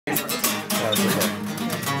I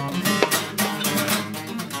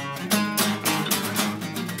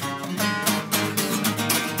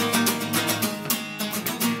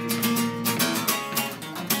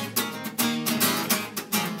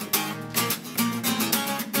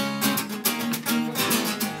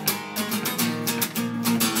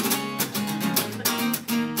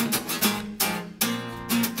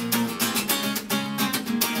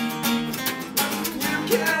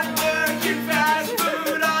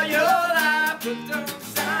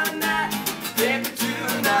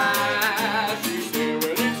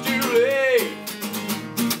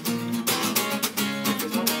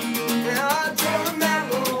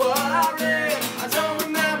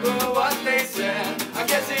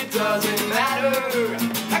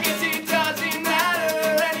guess it doesn't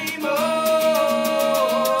matter anymore,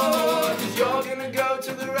 'cause you're gonna go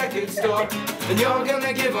to the record store and you're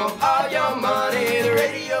gonna give them all your money. The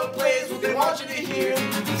radio plays what they want you to hear.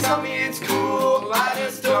 Tell me it's cool, I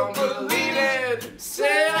just don't believe it.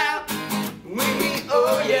 Sail out with me,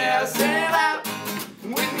 oh yeah, sail out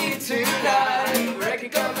with me tonight. The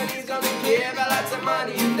record company's gonna give you lots of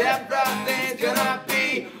money and everything's gonna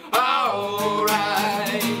be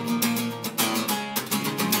alright.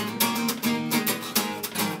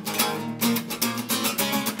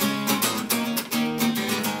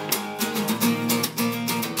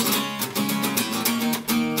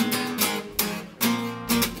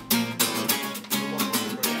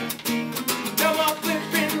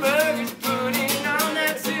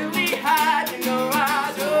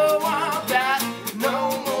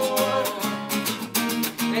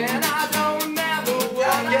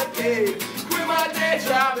 Quit my day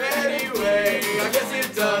job anyway. I guess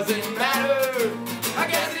it doesn't matter. I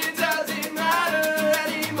guess it doesn't matter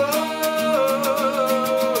anymore,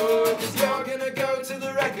 'cause you're gonna go to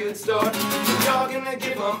the record store and you're gonna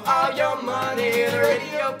give them all your money. The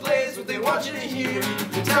radio plays what they want you to hear.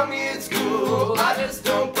 You tell me it's cool, I just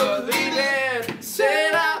don't believe it.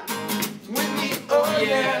 Sail out with me, oh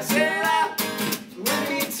yeah, sail out with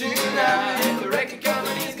me tonight. The record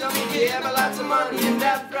company's gonna give me lots of money and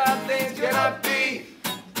everything's gonna be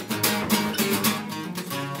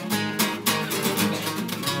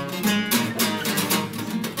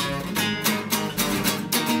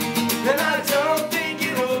and I don't think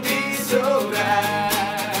it'll be so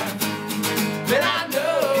bad. And I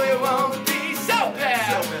know it won't be so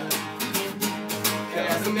bad.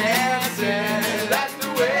 'Cause the man said that's the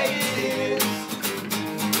way it is.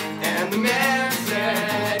 And the man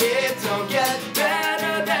said it don't get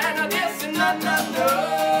better than this and no.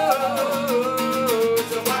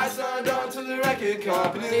 So I signed on to the record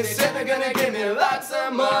company. They said they're gonna give me lots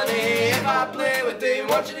of money if I play what they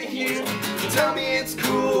want you to hear. You tell me it's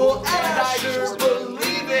cool, and I sure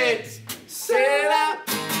believe it. Sail out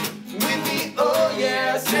with me, oh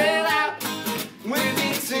yeah, sail out with me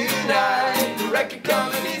tonight. The record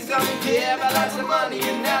company's gonna give me lots of money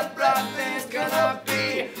and everything's gonna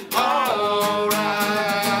be alright.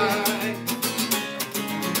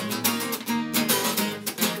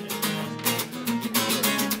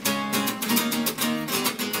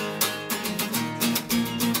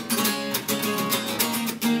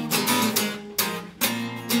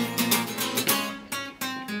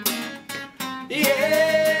 Yeah,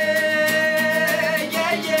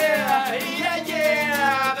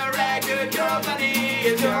 the record company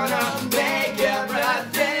is gonna make